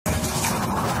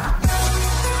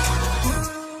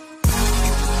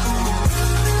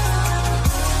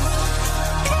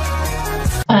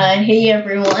Hey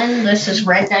everyone, this is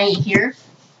Red Knight here.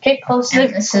 Get close to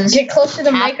the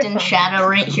Captain microphone. Shadow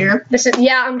right here.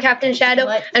 I'm Captain Shadow,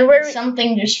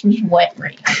 Something just was wet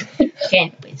right here.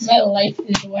 Anyways. My life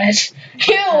is wet.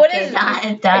 Ew, what is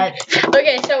that?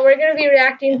 Okay, so we're gonna be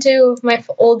reacting to my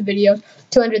old video,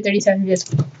 237 views.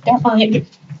 Definitely.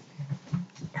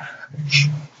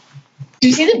 Do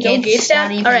you see the Bill Gates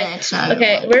stuff? All right.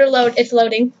 Okay, it's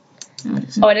loading.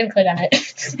 Oh, I didn't click on it.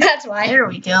 That's why. There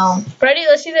we go. Ready?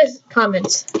 Let's see the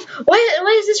comments.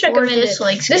 Why is this recommended?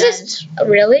 Dislikes, this guys. Is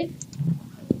really.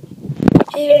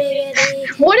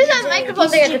 What is that microphone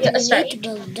thing at the start?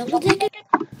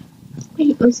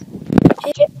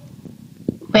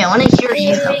 Wait, I want to hear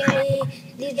you.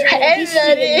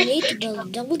 Need to build a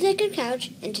double-decker couch,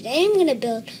 and today I'm going to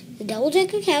build the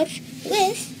double-decker couch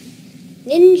with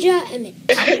Ninja Emmett.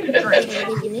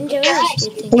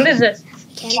 What is this?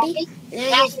 Candy?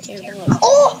 Now he's terrible.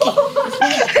 Oh!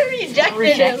 I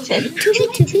rejected him.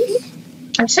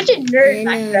 2x2. I'm such a nerd.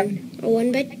 And,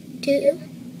 1x2.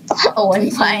 Oh, 1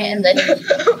 by and then.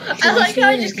 I like how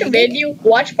I just command you.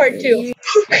 Watch part 2.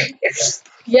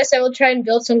 Yes, I will try and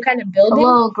build some kind of building.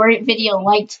 Hello, great video,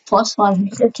 liked,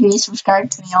 +1. Can you subscribe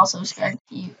to me? Also subscribe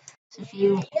to you. So if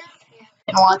you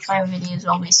can watch my videos,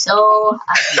 I'll be so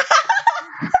happy.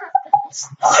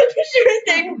 Sure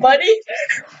thing, buddy.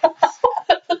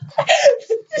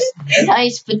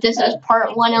 Nice, but this is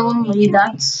part 1 only.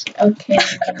 That's okay.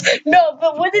 No,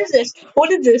 but what is this? What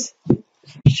is this?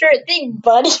 Sure thing,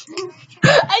 buddy. I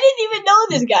didn't even know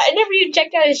this guy. I never even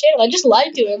checked out his channel. I just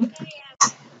lied to him.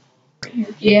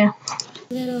 Yeah.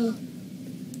 Little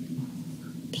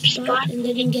spot, and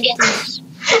then you get this.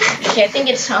 Okay, I think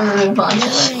it's time to move on.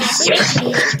 This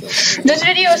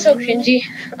video is so cringy.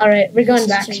 Alright, we're going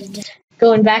back.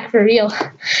 Going back for real.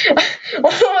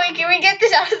 Oh, can we get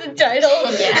this out of the title?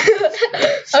 Yeah.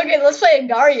 Okay, let's play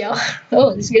Agario.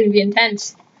 Oh, this is going to be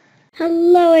intense.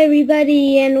 Hello,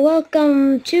 everybody, and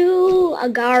welcome to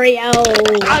Agario.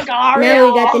 Now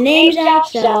we got the names out,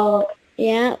 so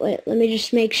yeah. Wait, let me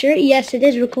just make sure. Yes, it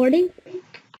is recording.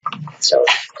 So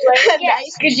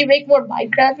nice. Could you make more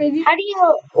Minecraft, maybe?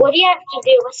 What do you have to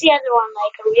do? What's the other one,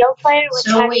 like a real player?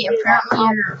 So wait,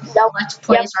 apparently your Let's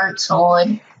Plays aren't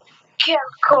solid. Yeah,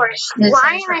 of course.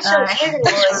 Why am I so weird in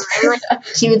this one?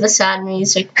 Cue the sad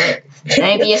music, but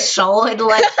maybe a solid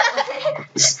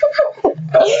Let's Play.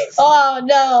 Oh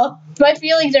no, my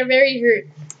feelings are very hurt.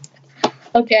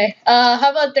 Okay, how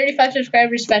about 35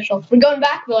 subscribers special? We're going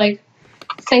back, but like,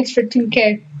 thanks for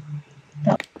 2K.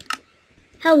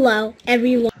 Hello,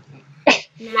 everyone.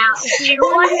 Now, if you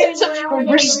want to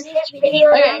this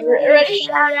video, okay, ready?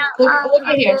 shout out. Look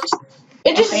at here.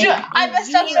 It just I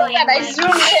messed up so bad. I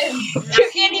zoomed in. You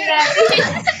can't even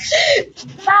see.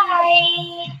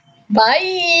 Bye.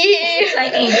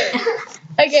 Bye.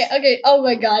 Okay. Oh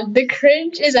my god, the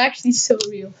cringe is actually so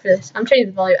real for this. I'm turning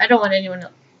the volume. I don't want anyone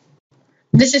else.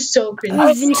 This is so cringe.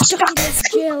 I've been stuck in this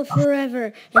jail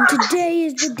forever, and today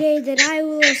is the day that I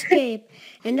will escape,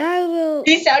 and I will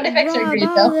These sound effects are rob great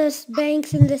all though. the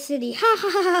banks in the city. Ha ha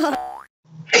ha!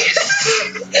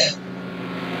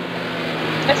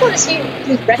 I just want to see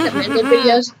these recommended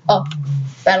videos. Oh,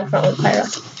 Battlefront with Pyro.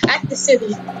 At the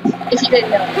city, if you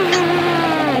didn't know.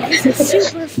 Ha! This is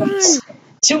super fun.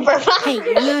 Super fun. Hey,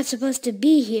 you're not supposed to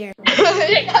be here.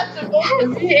 You're not supposed to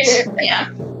be here.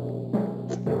 Yeah.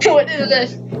 What is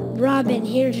this? Robin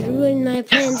here to ruin my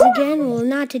plans again? Well,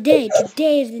 not today.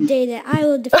 Today is the day that I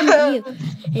will defeat you.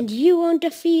 And you won't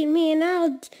defeat me, and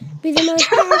I'll be the most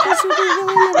powerful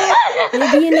supervillain of all.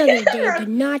 It'll be another day, but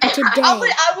not today.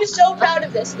 I was so proud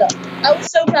of this, though. I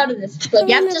was so proud of this. Look,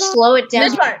 You have to slow it down.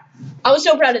 this part. I was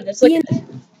so proud of this. Look at this.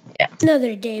 Yeah.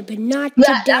 Another day, but not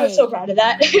today. I was so proud of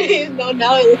that. No,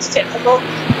 now it looks terrible.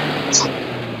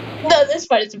 No, this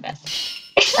part is the best.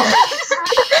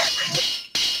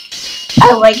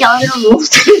 I like how it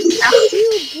moves.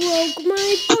 You broke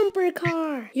my bumper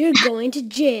car. You're going to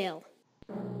jail.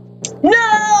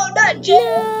 No, not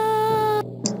jail.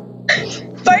 No.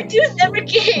 Part 2 never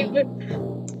came.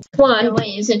 Come on.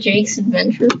 Wait, is it Jake's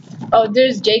Adventure? Oh,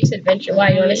 there's Jake's Adventure. Why,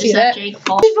 you want to see that? Jake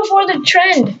Paul? This is before the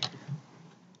trend.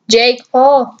 Jake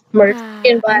Paul.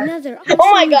 Another awesome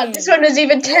Oh my god, day. this one is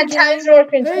even 10 times more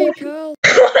cringe. Hey, Carl.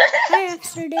 Hi,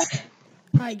 Yesterday.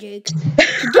 Hi, Jake. Today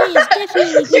is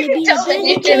definitely going to be the best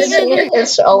day ever.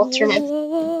 It's alternate.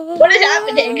 What is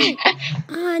happening?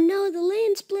 No, the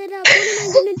land split up. What am I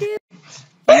going to do?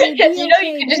 You know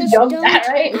you can just jump that,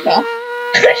 right? Just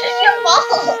jump off.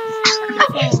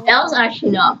 That was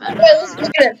actually not bad. Wait, listen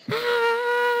to it.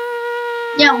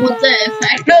 Yeah, what the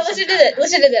effect? No, listen to it.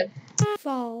 Listen to them.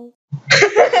 Fall.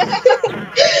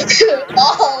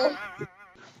 Oh.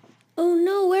 Oh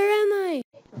no, where am I?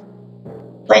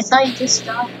 Wait, I thought you just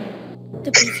stopped.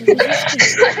 The piece of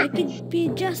resistance. I could be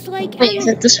just like Wait, is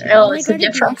Ellen. it this? All Oh, I it's a gotta do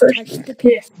different is person. touch the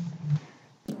piece.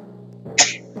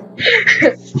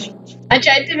 I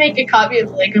tried to make a copy of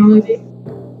the Lego movie.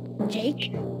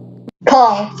 Jake?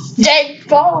 Paul. Jake.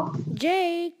 Paul.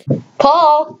 Jake!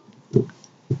 Paul. Look,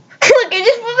 I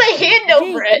just put my hand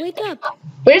over Jake, it. wake up!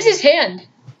 Where's his hand?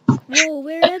 Whoa,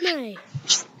 where am I?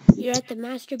 You're at the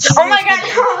Master Builders. Oh my god,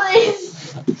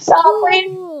 headquarters. no, please. Stop,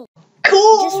 please. Cool!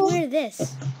 Cool. Just wear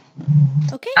this.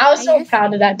 Okay, I was so guess.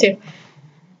 proud of that too.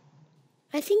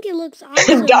 I think it looks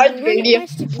awesome. Darth But one Vader.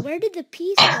 question, where did the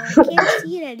piece go? I can't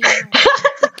see it anymore.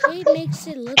 The cape makes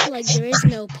it look like there is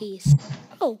no piece.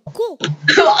 Oh, cool. We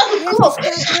have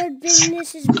to stop Lord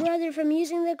Business's brother from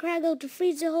using the Craggle to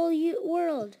freeze the whole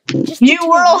world. Just the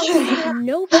two of us.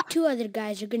 Nope, 2 other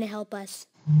guys are gonna help us.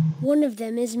 One of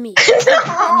them is me, a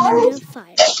ninja of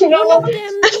fire. One of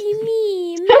them be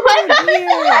me, Metal Gear.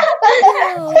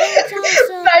 Whoa, that's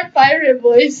awesome. My pirate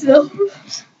voice though.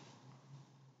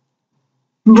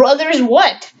 Brothers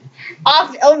what?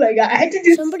 Oh my god, I had to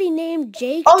do. Somebody named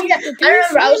Jake. Oh yeah, took the I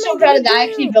remember. I was so proud of that. I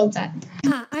piece. actually built that.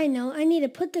 Ah, I know. I need to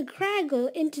put the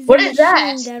Craggle into the What is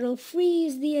that? machine that'll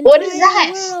freeze the entire What is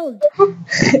that? world.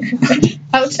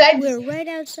 Outside. We're right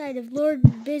outside of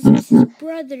Lord Business's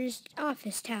brother's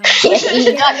office tower.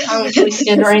 You got tongue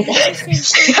twisted right there.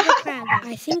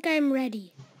 I think I'm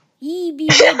ready. Ye be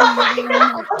ready, you will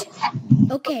not.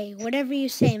 Okay, whatever you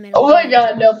say, Metal. Oh my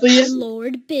god, no, please.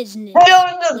 Lord Business.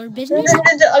 No. Lord Business?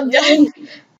 I'm done.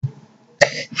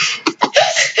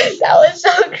 That was so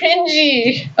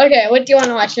cringy. Okay, what do you want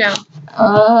to watch now?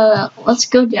 Let's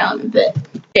go down a bit.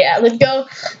 Yeah, let's go.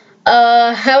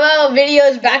 How about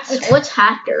videos back to What's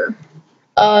hacker?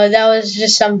 that was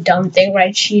just some dumb thing where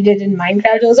I cheated in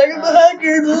Minecraft. I was like, I'm a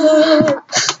hacker.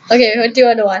 Okay, what do you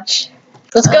want to watch?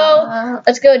 Let's go.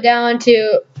 Let's go down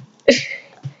to.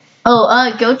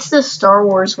 Go to the Star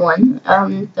Wars one.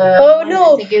 No.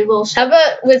 The Google. How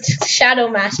about with Shadow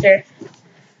Master?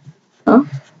 Huh?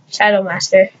 Shadow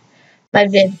Master. My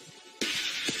vid.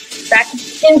 Back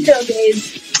intro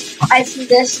days. I see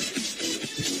this.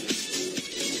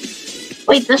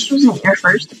 Wait, this wasn't your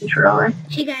first intro, right?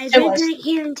 Hey guys, It Red was. Knight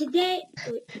here, and today.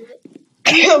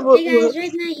 Hey guys,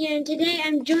 Red Knight here, and today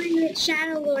I'm joined with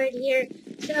Shadow Lord here.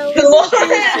 So we're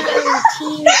playing some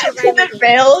team survival The games.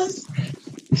 fails.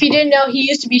 If you didn't know, he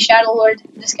used to be Shadow Lord.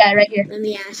 This guy right here. Let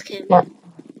me ask him. Let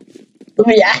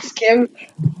me ask him.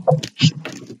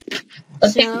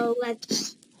 So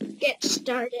let's get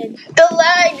started. The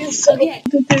lag is so. Okay.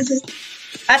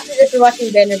 After this, we're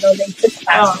watching Banner Building. The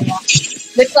class. Oh, yeah.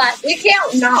 The class. We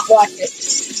can't not watch it.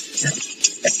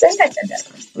 I think I said that.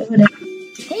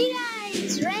 Hey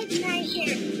guys, Red Knight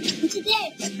here. And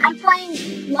today I'm playing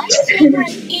Lightsaber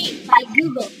Escape by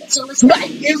Google. So let's By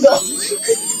Google.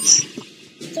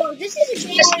 So this is a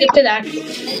game Just where skip to that. I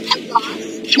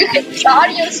lost. The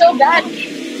audio is so bad. I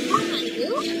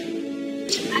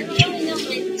don't really know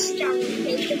when to start with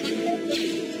this.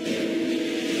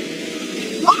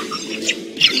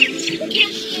 I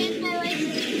can't stand my life.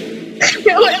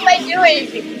 What am I doing?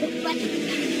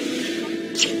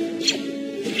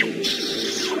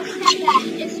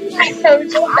 I'm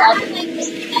so bad.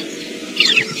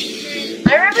 I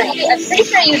remember I'm pretty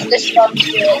sure I used this one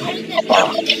too.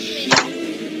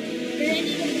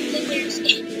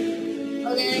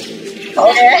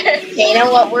 Okay, you know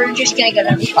what? We're just gonna go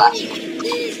to the classic.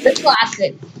 The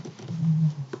classic.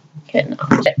 Okay, no.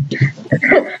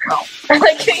 I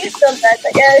like how you said that.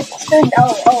 I guess.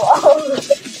 Oh.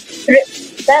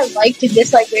 That like to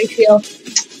dislike ratio.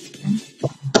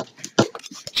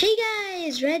 Hey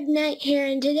guys, Red Knight here,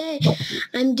 and today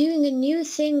I'm doing a new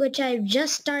thing which I've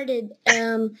just started.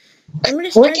 I'm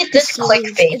gonna start Look at this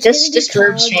clickbait. This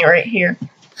disturbs me right here.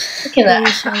 Look at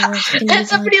that. That's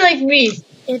somebody like me.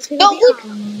 It's gonna Oh, be look.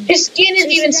 His skin is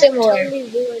even similar. Totally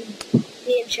ruined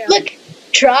the intro. Look,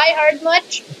 try hard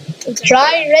much.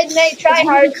 Try Red Knight, try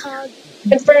hard. Called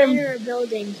Confirm. banner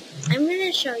building. I'm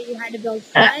gonna show you how to build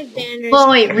 5 banners. Well,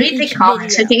 wait, read the each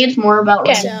comments. I video. think it's more about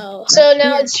Okay. So So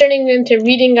now it's turning into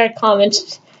reading our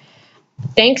comments.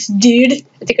 Thanks, dude.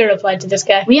 I think I replied to this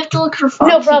guy. we have to look for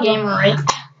Foxy No problem. Gamer, right?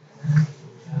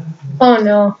 Oh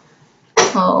no.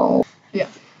 Oh, yeah.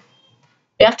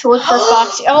 We have to look for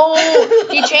Foxy. Oh,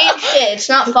 he changed it. It's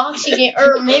not Foxy Gamer,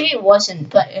 or maybe it wasn't,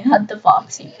 but it had the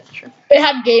Foxy picture. It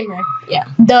had gamer. Yeah.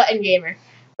 The and gamer.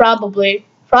 Probably.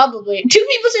 2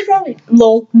 people said probably.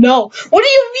 Lol, no. What do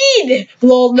you mean?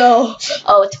 Lol, no.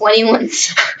 Oh, 21.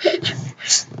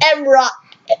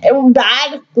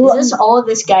 Bad. Is this all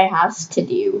this guy has to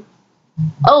do?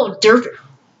 Oh, Dirt.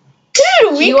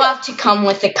 Dude, You have to come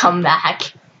with a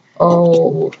comeback.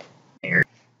 Oh.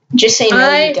 Just say no,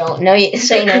 you don't. No,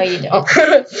 say no, you don't.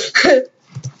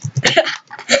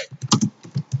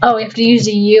 Oh, we have to use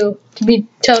a U to be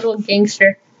total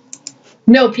gangster.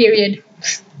 No period.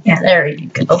 Yeah, there you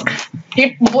go.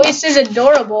 Your voice is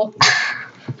adorable.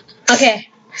 Okay.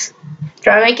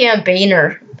 Try making a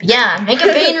banner. Yeah, make a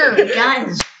banner,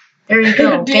 guys. There you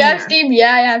go. Do you have Steam?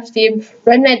 Yeah, I have Steam.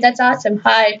 Red Knight, that's awesome.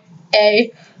 Hi.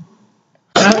 A.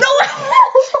 No!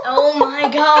 Oh my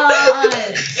god!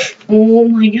 Oh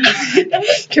my god!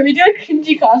 Can we do a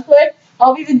cringy cosplay?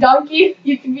 I'll be the donkey.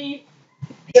 You can be.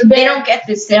 They don't get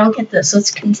this. They don't get this.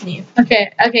 Let's continue.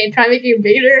 Okay. Try making a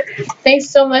banner. Thanks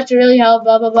so much. It really helped.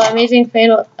 Blah blah blah. Amazing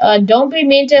fan. Don't be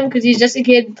mean to him because he's just a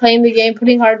kid playing the game,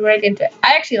 putting hard work into it.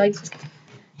 I actually like this guy.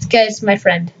 This guy's my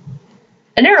friend.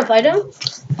 I never replied to him.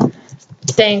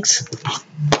 Thanks.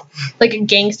 Like a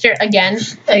gangster again.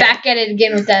 Back at it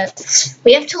again with that.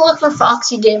 We have to look for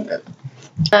Foxy Gamer.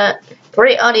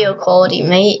 Great audio quality,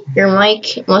 mate. Your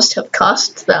mic must have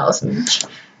cost thousands.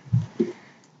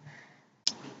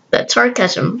 That's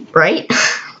sarcasm, right?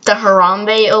 The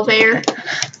Harambe over here.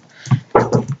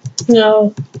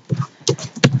 No.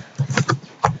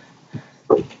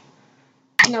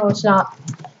 No, it's not.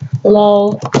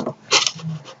 Lol.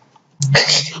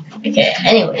 Okay,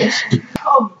 anyways.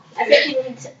 Oh, I bet you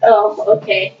need to. Oh,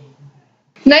 okay.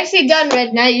 Nicely done,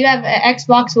 Red Knight. You have an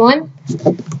Xbox One?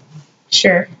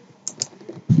 Sure.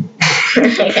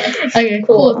 Okay,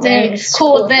 cool. Thanks.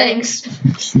 Cool, thanks.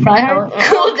 Try hard.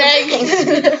 Cool,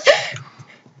 thanks.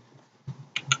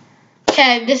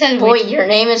 Okay, this has. Boy, your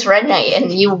name is Red Knight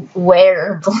and you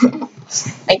wear balloons.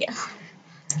 I guess.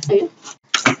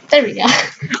 There we go.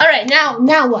 All right, now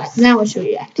what? Now what should we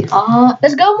react to?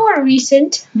 Let's go more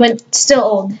recent, but still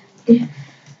old.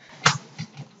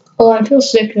 Oh, I feel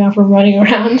sick now from running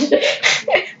around.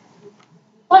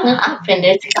 What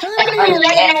happened?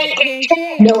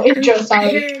 No intro,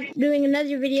 sorry. We're doing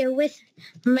another video with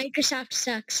Microsoft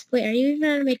Sucks. Wait, are you even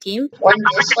on my team? One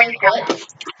dislike, what?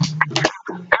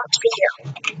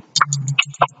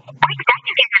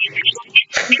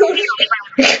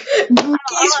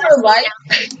 These were like.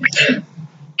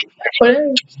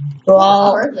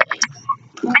 Wow. Are they?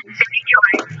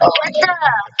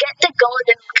 Get the gold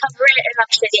and cover it in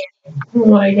obsidian. Oh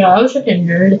my god, I was such a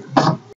nerd.